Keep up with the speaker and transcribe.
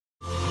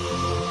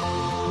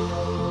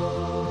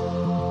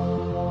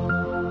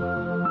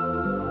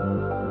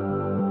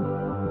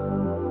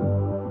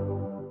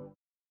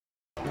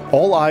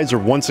All eyes are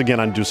once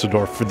again on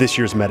Düsseldorf for this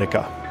year's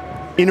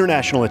MEDICA.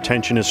 International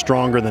attention is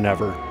stronger than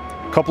ever.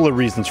 A couple of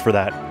reasons for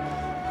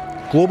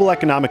that. Global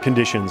economic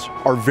conditions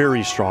are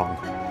very strong.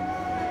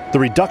 The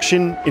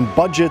reduction in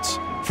budgets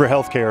for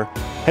healthcare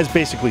has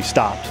basically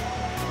stopped.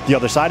 The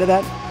other side of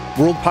that,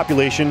 world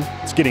population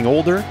is getting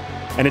older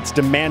and it's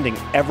demanding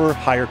ever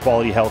higher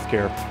quality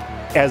healthcare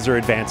as they're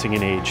advancing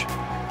in age.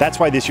 That's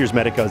why this year's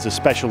MEDICA is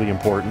especially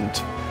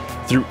important.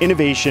 Through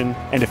innovation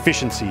and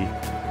efficiency,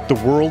 the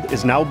world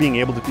is now being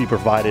able to be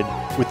provided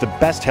with the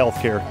best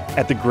healthcare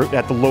at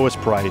the lowest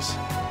price.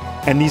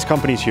 And these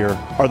companies here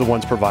are the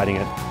ones providing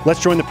it.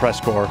 Let's join the press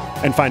corps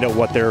and find out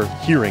what they're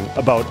hearing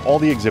about all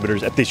the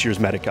exhibitors at this year's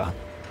MEDICA.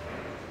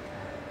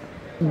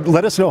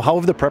 Let us know, how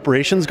have the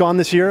preparations gone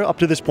this year up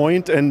to this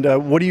point, and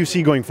what do you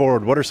see going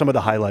forward? What are some of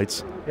the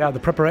highlights? Yeah, the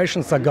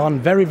preparations are gone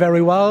very,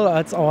 very well.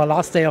 It's our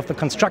last day of the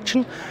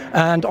construction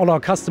and all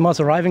our customers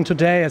arriving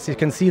today. As you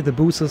can see, the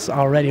booths are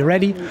already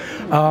ready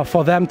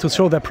for them to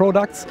show their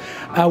products.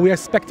 We're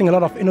expecting a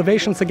lot of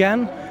innovations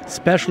again,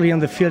 especially in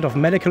the field of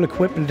medical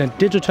equipment and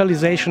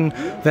digitalization.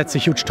 That's a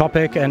huge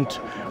topic, and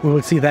we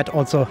will see that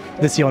also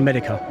this year on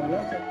MEDICA.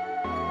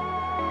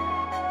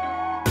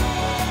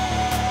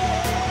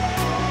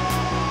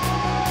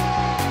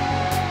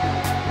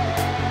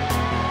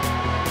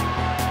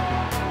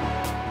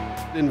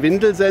 Den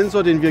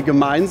Windelsensor, den wir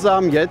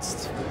gemeinsam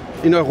jetzt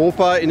in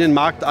Europa in den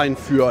Markt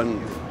einführen.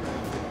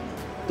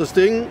 Das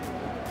Ding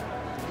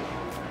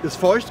ist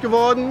feucht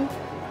geworden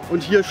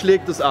und hier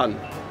schlägt es an.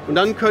 Und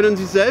dann können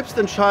Sie selbst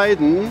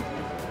entscheiden,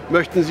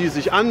 möchten Sie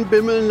sich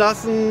anbimmeln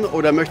lassen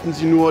oder möchten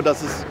Sie nur,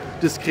 dass es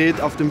diskret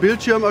auf dem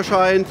Bildschirm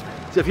erscheint.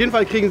 Auf jeden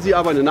Fall kriegen Sie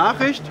aber eine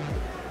Nachricht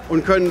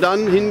und können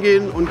dann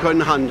hingehen und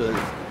können handeln.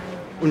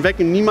 Und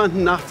wecken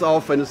niemanden nachts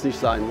auf, wenn es nicht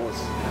sein muss.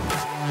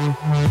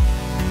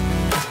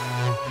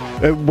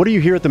 What are you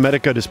here at the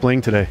MEDICA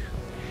displaying today?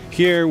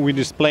 Here we're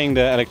displaying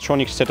the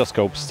electronic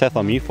stethoscope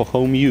Stethomy for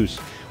home use.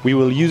 We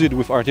will use it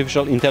with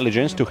artificial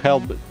intelligence to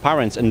help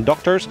parents and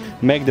doctors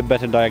make the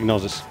better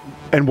diagnosis.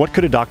 And what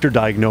could a doctor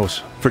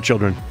diagnose for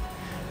children?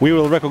 We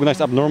will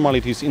recognize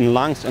abnormalities in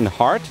lungs and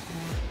heart,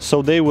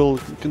 so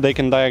they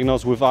can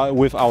diagnose with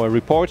our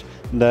report,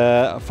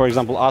 for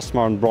example,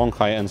 asthma and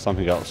bronchi and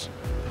something else.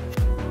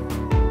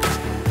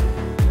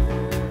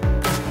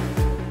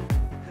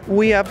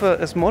 We have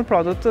a small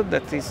product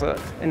that is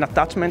an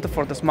attachment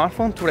for the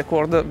smartphone to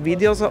record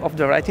videos of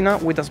the retina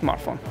with a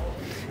smartphone.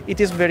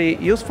 It is very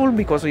useful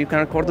because you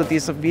can record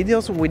these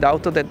videos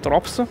without the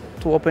drops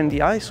to open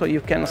the eye, so you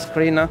can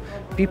screen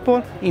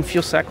people in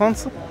few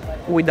seconds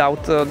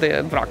without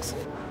the drugs.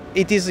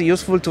 It is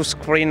useful to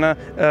screen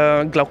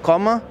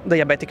glaucoma,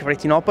 diabetic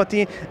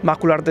retinopathy,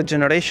 macular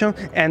degeneration,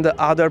 and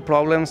other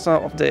problems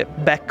of the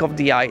back of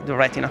the eye, the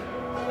retina.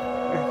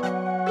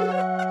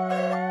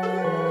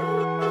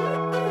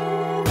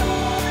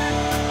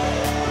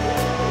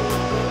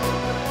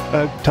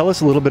 Tell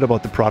us a little bit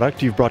about the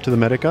product you've brought to the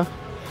MEDICA.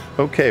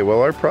 Okay,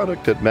 well, our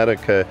product at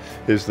MEDICA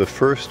is the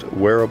first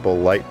wearable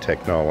light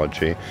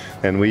technology,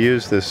 and we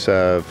use this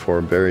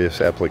for various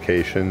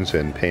applications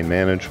in pain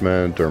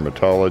management,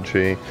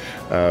 dermatology.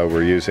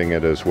 We're using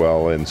it as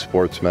well in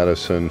sports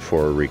medicine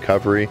for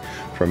recovery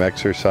from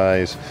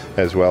exercise,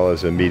 as well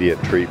as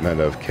immediate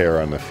treatment of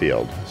care on the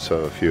field.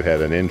 So if you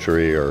had an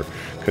injury or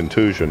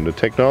contusion, the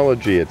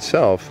technology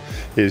itself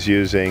is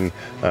using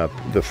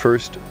the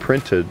first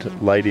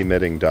printed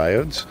light-emitting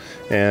diodes,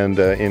 and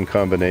in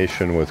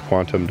combination with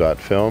quantum dot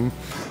film,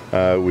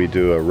 we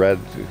do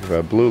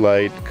a blue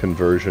light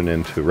conversion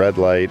into red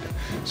light,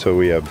 so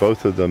we have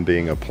both of them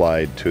being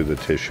applied to the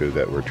tissue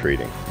that we're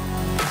treating.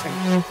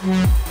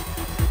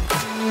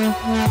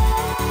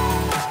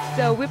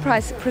 So we're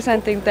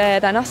presenting the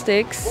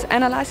diagnostics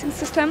analyzing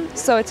system.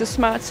 So it's a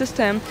smart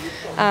system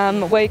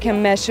where you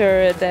can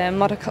measure the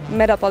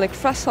metabolic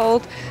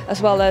threshold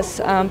as well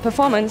as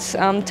performance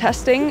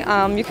testing.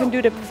 You can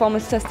do the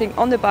performance testing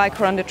on the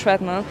bike or on the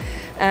treadmill,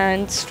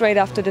 and straight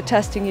after the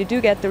testing you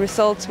do get the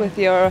results with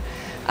your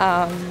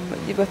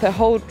with a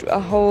whole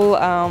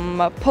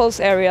pulse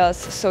areas.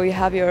 So you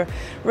have your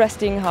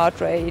resting heart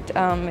rate,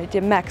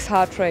 the max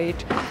heart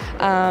rate.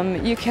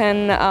 You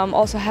can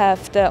also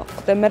have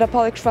the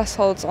metabolic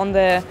thresholds on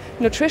the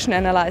nutrition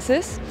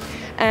analysis,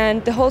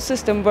 and the whole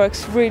system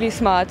works really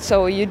smart.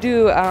 So you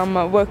do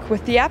work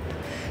with the app,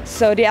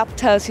 so the app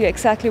tells you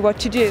exactly what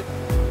to do.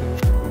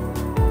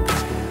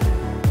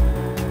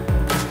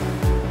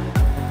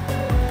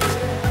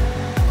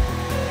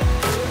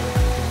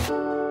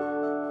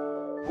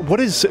 What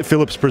is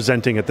Philips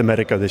presenting at the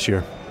MEDICA this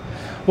year?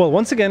 Well,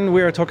 once again,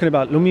 we are talking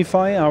about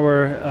Lumify,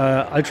 our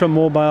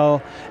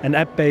ultra-mobile and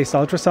app-based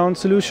ultrasound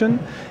solution.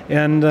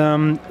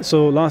 And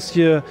so last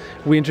year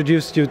we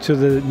introduced you to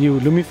the new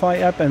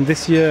Lumify app, and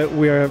this year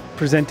we are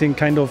presenting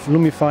kind of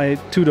Lumify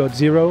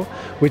 2.0,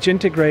 which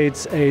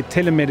integrates a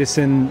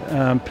telemedicine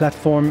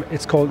platform.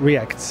 It's called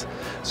Reacts.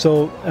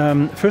 So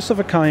first of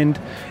a kind,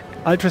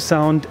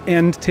 ultrasound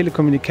and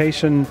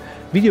telecommunication,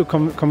 video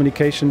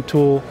communication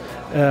tool.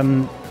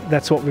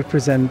 That's what we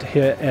present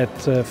here at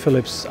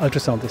Philips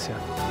Ultrasound this year.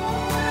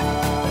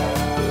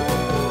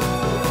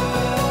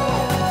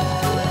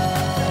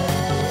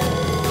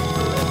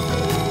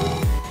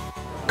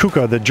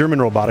 KUKA, the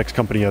German robotics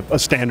company, a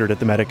standard at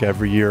the MEDICA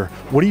every year.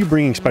 What are you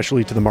bringing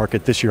specially to the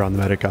market this year on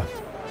the MEDICA?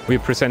 We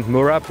present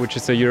MURAP, which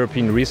is a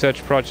European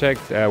research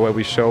project where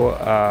we show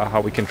how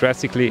we can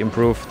drastically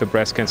improve the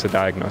breast cancer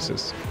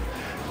diagnosis.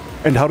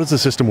 And how does the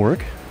system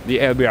work? The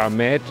LBR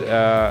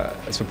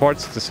MED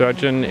supports the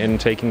surgeon in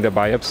taking the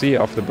biopsy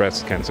of the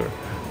breast cancer.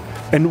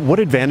 And what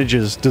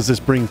advantages does this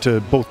bring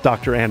to both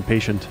doctor and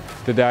patient?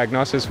 The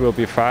diagnosis will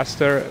be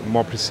faster,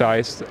 more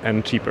precise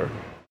and cheaper.